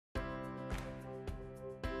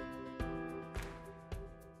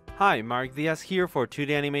Hi, Mark Diaz here for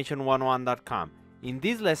 2danimation101.com. In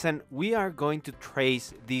this lesson, we are going to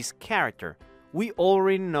trace this character. We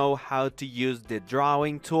already know how to use the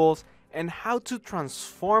drawing tools and how to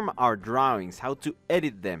transform our drawings, how to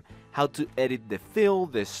edit them, how to edit the fill,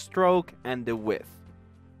 the stroke, and the width.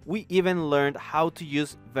 We even learned how to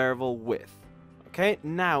use variable width. Okay,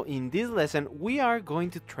 now in this lesson, we are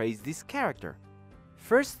going to trace this character.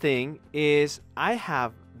 First thing is I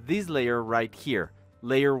have this layer right here.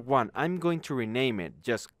 Layer 1, I'm going to rename it.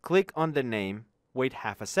 Just click on the name, wait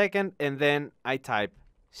half a second, and then I type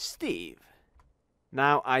Steve.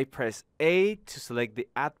 Now I press A to select the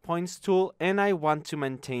Add Points tool, and I want to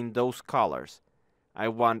maintain those colors. I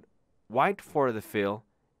want white for the fill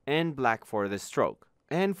and black for the stroke.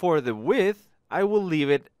 And for the width, I will leave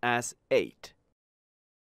it as 8.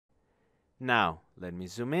 Now, let me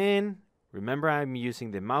zoom in. Remember, I'm using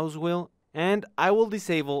the mouse wheel, and I will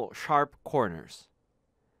disable sharp corners.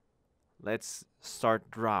 Let's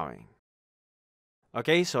start drawing.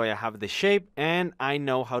 Okay, so I have the shape and I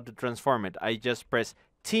know how to transform it. I just press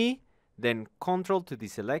T, then Ctrl to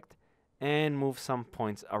deselect and move some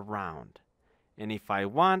points around. And if I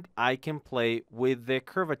want, I can play with the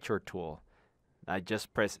curvature tool. I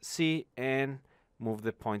just press C and move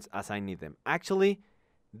the points as I need them. Actually,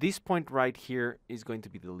 this point right here is going to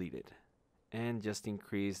be deleted. And just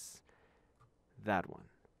increase that one.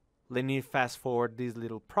 Let me fast forward this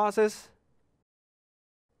little process.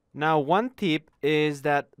 Now, one tip is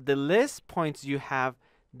that the less points you have,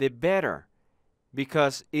 the better,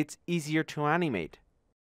 because it's easier to animate.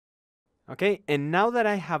 Okay, and now that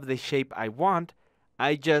I have the shape I want,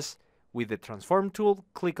 I just, with the transform tool,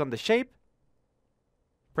 click on the shape,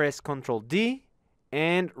 press Ctrl D,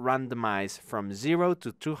 and randomize from 0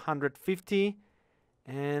 to 250,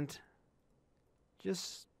 and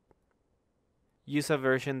just use a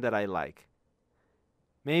version that I like.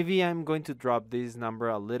 Maybe I'm going to drop this number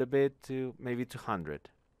a little bit to maybe 200.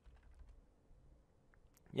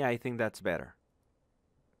 Yeah, I think that's better.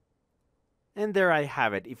 And there I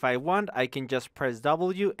have it. If I want, I can just press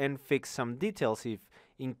W and fix some details if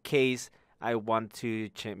in case I want to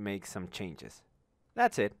make some changes.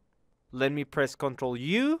 That's it. Let me press Ctrl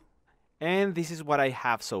U, and this is what I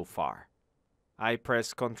have so far. I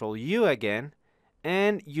press Ctrl U again,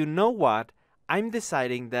 and you know what? I'm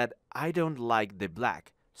deciding that I don't like the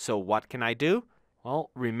black. So what can I do? Well,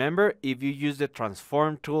 remember, if you use the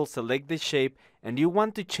transform tool, select the shape, and you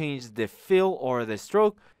want to change the fill or the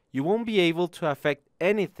stroke, you won't be able to affect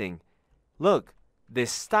anything. Look, the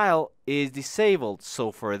style is disabled.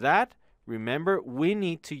 So for that, remember, we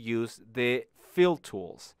need to use the fill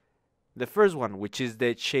tools. The first one, which is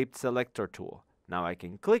the shape selector tool. Now I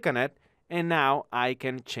can click on it, and now I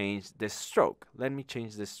can change the stroke. Let me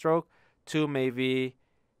change the stroke to maybe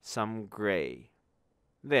some gray.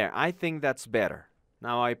 There, I think that's better.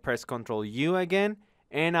 Now I press Ctrl U again,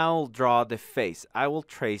 and I'll draw the face. I will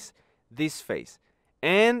trace this face.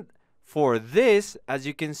 And for this, as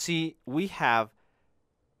you can see, we have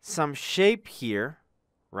some shape here,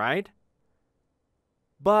 right?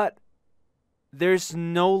 But there's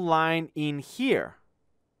no line in here.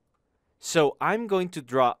 So I'm going to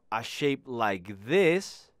draw a shape like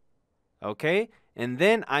this, okay? And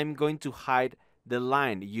then I'm going to hide the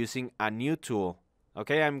line using a new tool.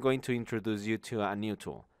 Okay, I'm going to introduce you to a new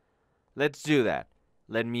tool. Let's do that.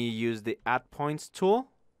 Let me use the Add Points tool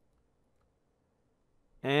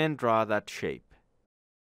and draw that shape.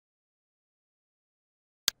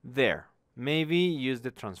 There. Maybe use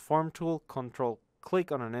the Transform tool, Control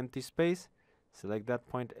click on an empty space, select that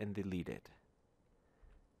point and delete it.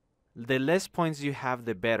 The less points you have,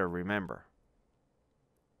 the better, remember.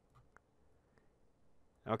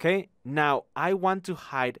 Okay, now I want to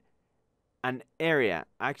hide an area,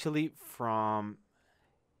 actually from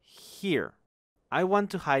here. I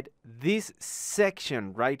want to hide this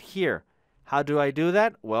section right here. How do I do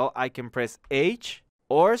that? Well, I can press H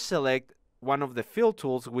or select one of the fill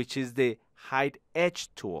tools, which is the Hide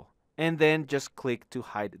Edge tool, and then just click to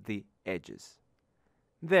hide the edges.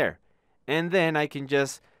 There. And then I can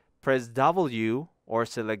just press W or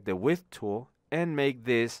select the Width tool and make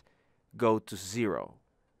this go to 0.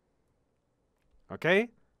 Okay?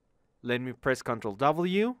 Let me press Ctrl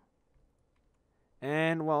W,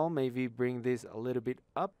 and well, maybe bring this a little bit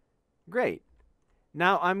up. Great.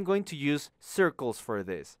 Now I'm going to use circles for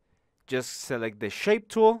this. Just select the shape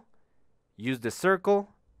tool, use the circle,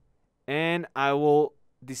 and I will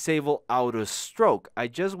disable auto stroke. I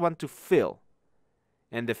just want to fill,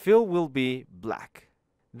 and the fill will be black.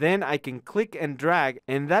 Then I can click and drag,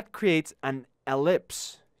 and that creates an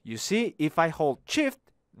ellipse. You see, if I hold Shift,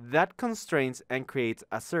 that constrains and creates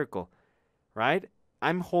a circle, right?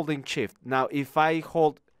 I'm holding Shift. Now, if I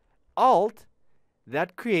hold Alt,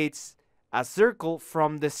 that creates a circle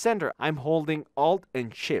from the center. I'm holding Alt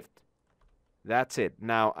and Shift. That's it.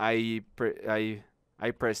 Now, I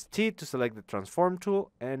press T to select the transform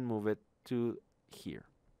tool and move it to here.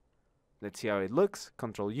 Let's see how it looks.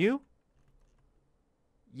 Ctrl U.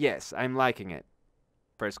 Yes, I'm liking it.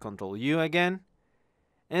 Press Ctrl U again.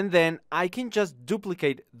 And then I can just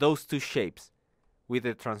duplicate those two shapes. With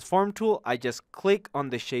the transform tool, I just click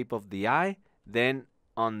on the shape of the eye, then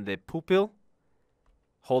on the pupil,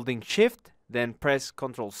 holding Shift, then press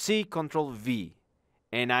Ctrl C, Ctrl V,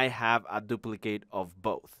 and I have a duplicate of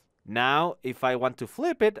both. Now, if I want to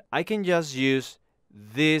flip it, I can just use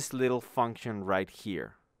this little function right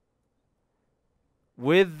here.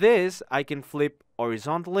 With this, I can flip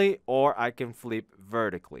horizontally or I can flip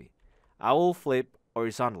vertically. I will flip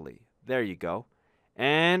horizontally. There you go.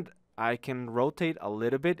 And I can rotate a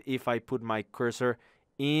little bit if I put my cursor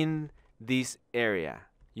in this area.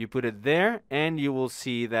 You put it there and you will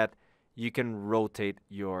see that you can rotate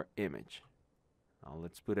your image. Now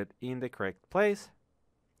let's put it in the correct place.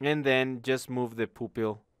 And then just move the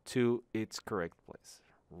pupil to its correct place,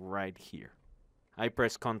 right here. I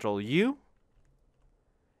press Ctrl U,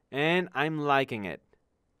 and I'm liking it.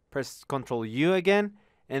 Press Ctrl U again,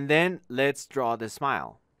 and then let's draw the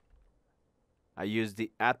smile. I use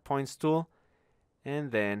the Add Points tool,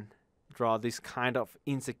 and then draw this kind of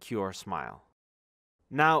insecure smile.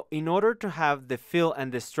 Now, in order to have the fill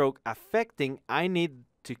and the stroke affecting, I need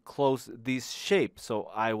to close this shape, so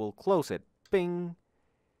I will close it. Bing.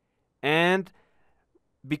 And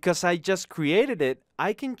because I just created it,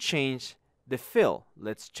 I can change the fill.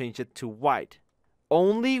 Let's change it to white.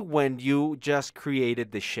 Only when you just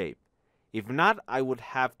created the shape. If not, I would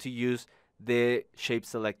have to use the shape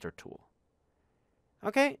selector tool.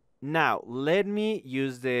 Okay, now let me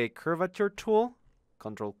use the curvature tool.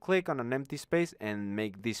 Control click on an empty space and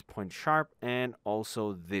make this point sharp and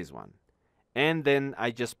also this one. And then I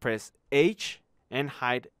just press H and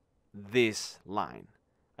hide this line.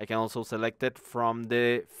 I can also select it from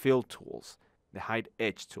the fill tools, the hide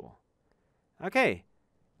edge tool. Okay,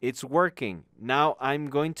 it's working. Now I'm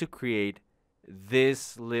going to create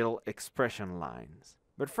this little expression lines.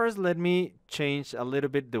 But first let me change a little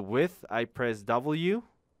bit the width. I press W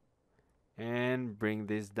and bring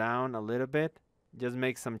this down a little bit. Just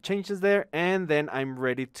make some changes there and then I'm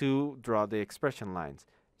ready to draw the expression lines.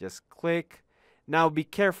 Just click. Now be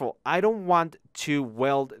careful. I don't want to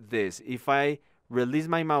weld this. If I release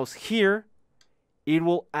my mouse here, it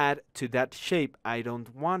will add to that shape. I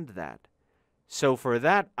don't want that. So for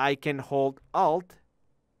that, I can hold Alt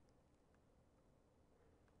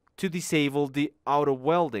to disable the auto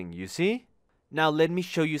welding, you see? Now let me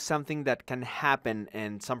show you something that can happen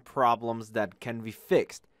and some problems that can be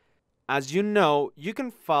fixed. As you know, you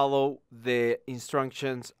can follow the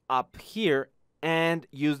instructions up here and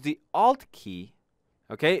use the Alt key,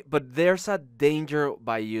 okay? But there's a danger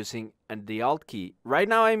by using the Alt key. Right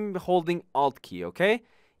now I'm holding Alt key, okay?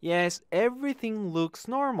 Yes, everything looks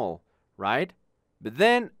normal, right? But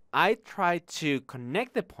then I try to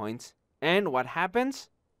connect the points and what happens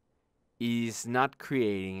is not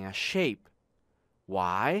creating a shape.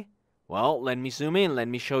 Why? Well, let me zoom in. Let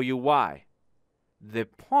me show you why. The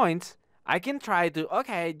points, I can try to,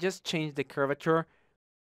 okay, just change the curvature.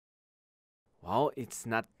 Well, it's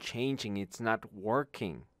not changing. It's not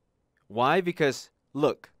working. Why? Because,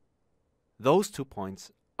 look, those 2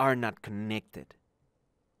 points are not connected.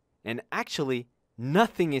 And actually,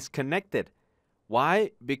 nothing is connected.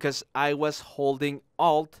 Why? Because I was holding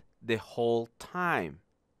Alt the whole time.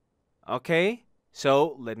 Okay,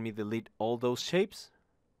 so let me delete all those shapes.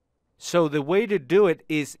 So the way to do it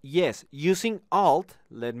is, yes, using Alt.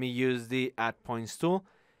 Let me use the Add Points tool.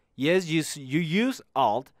 Yes, you use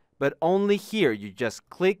Alt, but only here. You just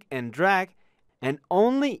click and drag, and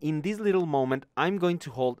only in this little moment, I'm going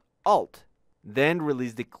to hold Alt, then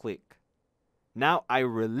release the click. Now I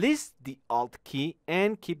release the Alt key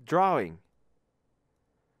and keep drawing.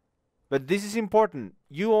 But this is important.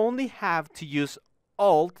 You only have to use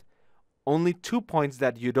Alt only 2 points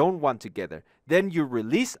that you don't want together. Then you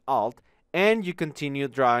release Alt and you continue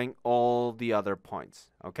drawing all the other points.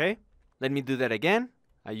 Okay? Let me do that again.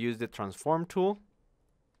 I use the transform tool.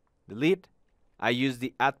 Delete. I use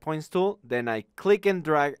the Add Points tool. Then I click and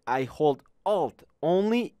drag. I hold Alt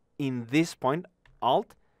only in this point.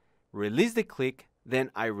 Alt. Release the click.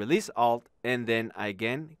 Then I release Alt. And then I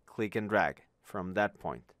again click and drag from that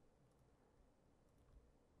point.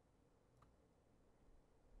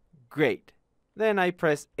 Great. Then I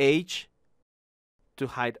press H to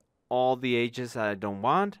hide all the edges I don't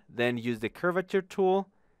want. Then use the curvature tool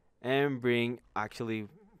and bring, actually,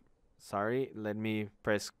 sorry, let me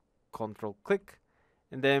press Ctrl click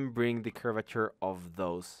and then bring the curvature of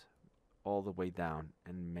those all the way down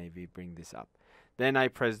and maybe bring this up. Then I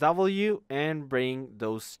press W and bring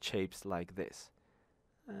those shapes like this.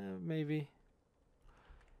 Maybe.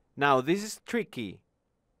 Now this is tricky.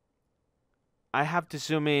 I have to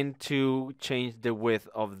zoom in to change the width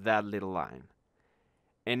of that little line.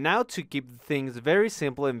 And now to keep things very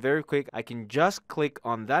simple and very quick, I can just click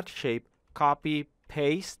on that shape, copy,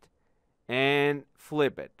 paste, and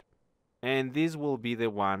flip it. And this will be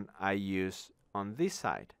the one I use on this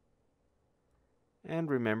side. And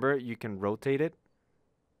remember, you can rotate it.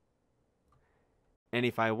 And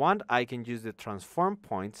if I want, I can use the transform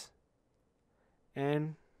points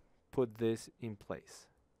and put this in place.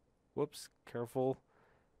 Whoops, careful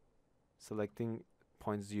selecting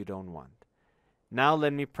points you don't want. Now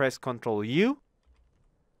let me press Ctrl U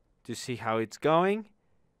to see how it's going.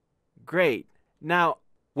 Great. Now,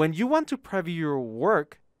 when you want to preview your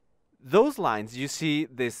work, those lines, you see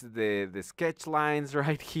the sketch lines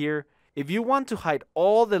right here. If you want to hide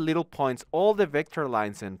all the little points, all the vector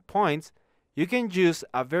lines and points, you can use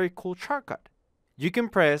a very cool shortcut. You can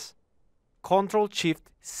press Ctrl Shift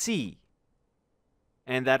C,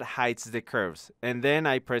 and that hides the curves. And then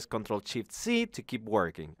I press Ctrl Shift C to keep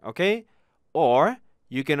working, okay? Or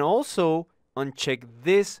you can also uncheck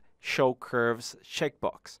this Show Curves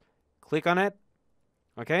checkbox. Click on it,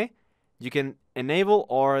 okay? You can enable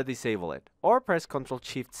or disable it, or press Ctrl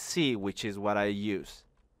Shift C, which is what I use.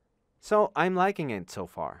 So I'm liking it so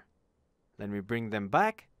far. Let me bring them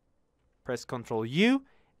back, press Ctrl U,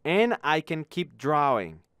 and I can keep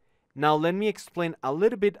drawing. Now let me explain a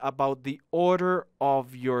little bit about the order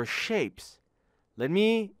of your shapes. Let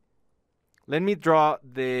me draw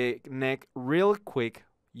the neck real quick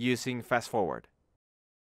using fast forward.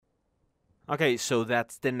 Okay, so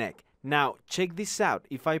that's the neck. Now check this out.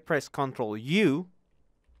 If I press Ctrl U,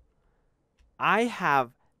 I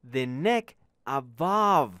have the neck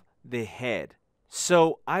above the head.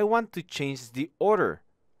 So I want to change the order,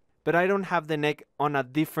 but I don't have the neck on a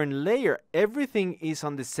different layer. Everything is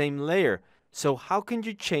on the same layer. So how can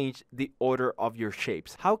you change the order of your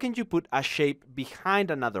shapes? How can you put a shape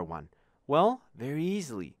behind another one? Well, very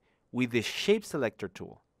easily with the shape selector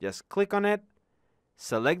tool. Just click on it,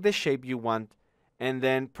 select the shape you want, and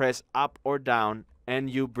then press up or down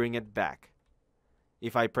and you bring it back.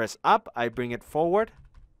 If I press up, I bring it forward,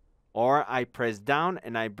 or I press down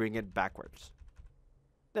and I bring it backwards.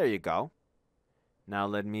 There you go. Now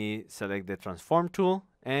let me select the transform tool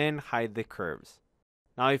and hide the curves.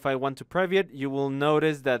 Now if I want to preview it, you will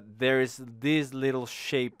notice that there is this little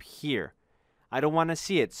shape here. I don't want to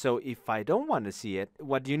see it, so if I don't want to see it,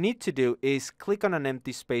 what you need to do is click on an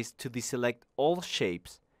empty space to deselect all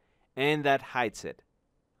shapes, and that hides it.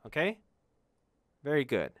 Okay? Very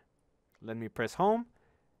good. Let me press home.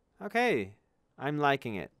 Okay, I'm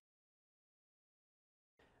liking it.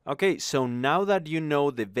 Okay, so now that you know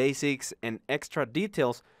the basics and extra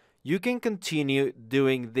details, you can continue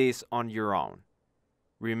doing this on your own.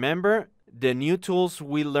 Remember, the new tools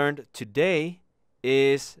we learned today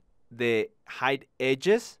is the hide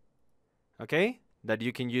edges, okay, that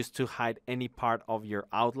you can use to hide any part of your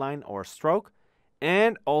outline or stroke.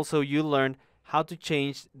 And also you learned how to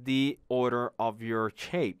change the order of your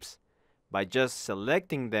shapes by just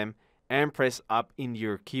selecting them and press up in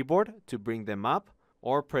your keyboard to bring them up,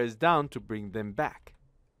 or press down to bring them back.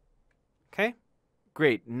 Okay,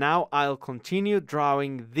 great. Now I'll continue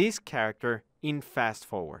drawing this character in fast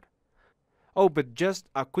forward. Oh, but just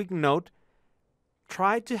a quick note,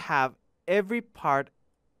 try to have every part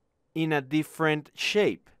in a different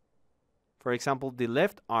shape. For example, the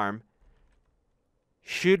left arm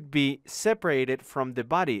should be separated from the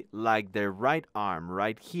body, like the right arm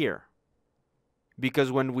right here.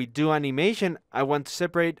 Because when we do animation, I want to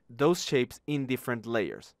separate those shapes in different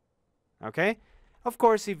layers. Okay? Of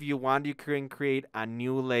course, if you want, you can create a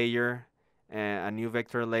new layer, a new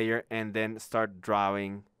vector layer, and then start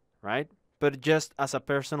drawing, right? But just as a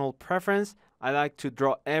personal preference, I like to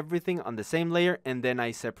draw everything on the same layer and then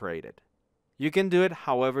I separate it. You can do it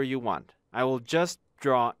however you want. I will just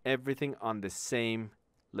draw everything on the same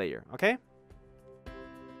layer, okay?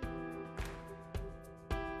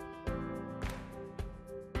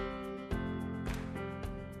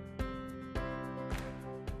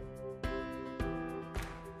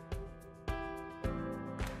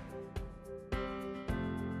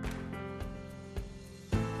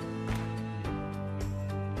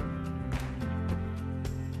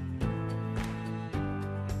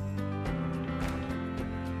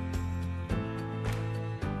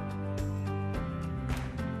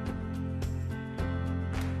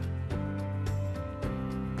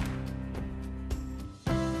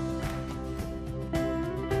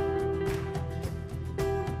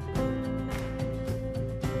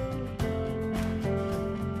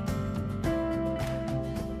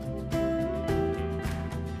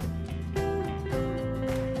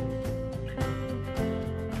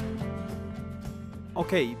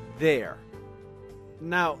 Okay, there.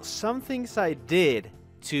 Now, some things I did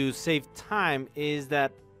to save time is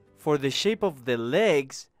that for the shape of the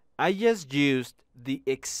legs, I just used the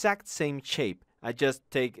exact same shape. I just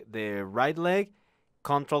take the right leg,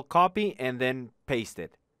 Ctrl copy, and then paste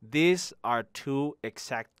it. These are two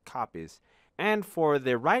exact copies. And for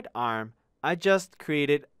the right arm, I just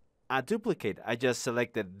created a duplicate. I just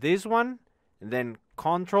selected this one, and then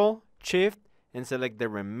Ctrl Shift, and select the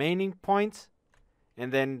remaining points,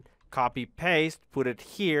 and then copy paste, put it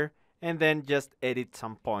here, and then just edit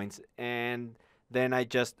some points, and then I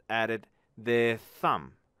just added the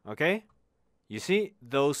thumb. Okay, you see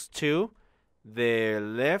those two, the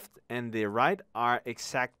left and the right, are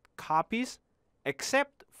exact copies,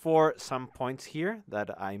 except for some points here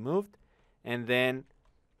that I moved, and then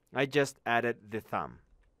I just added the thumb.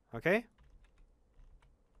 Okay,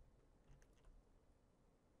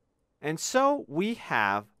 and so we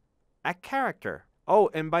have a character. Oh,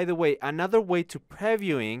 and by the way, another way to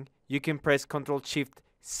previewing, you can press Ctrl Shift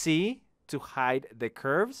C to hide the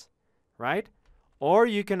curves, right? Or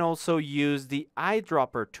you can also use the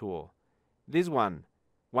eyedropper tool. This one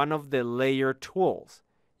of the layer tools.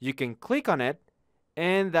 You can click on it,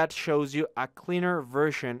 and that shows you a cleaner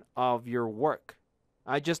version of your work.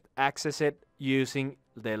 I just access it using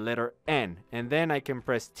the letter N, and then I can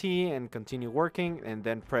press T and continue working, and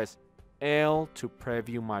then press L to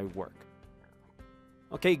preview my work.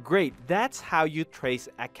 Okay, great. That's how you trace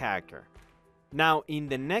a character. Now, in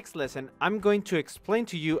the next lesson, I'm going to explain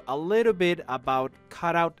to you a little bit about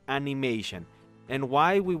cutout animation and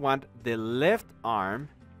why we want the left arm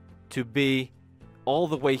to be all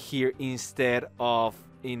the way here instead of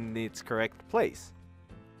in its correct place.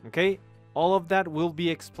 Okay, all of that will be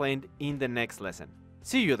explained in the next lesson.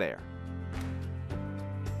 See you there.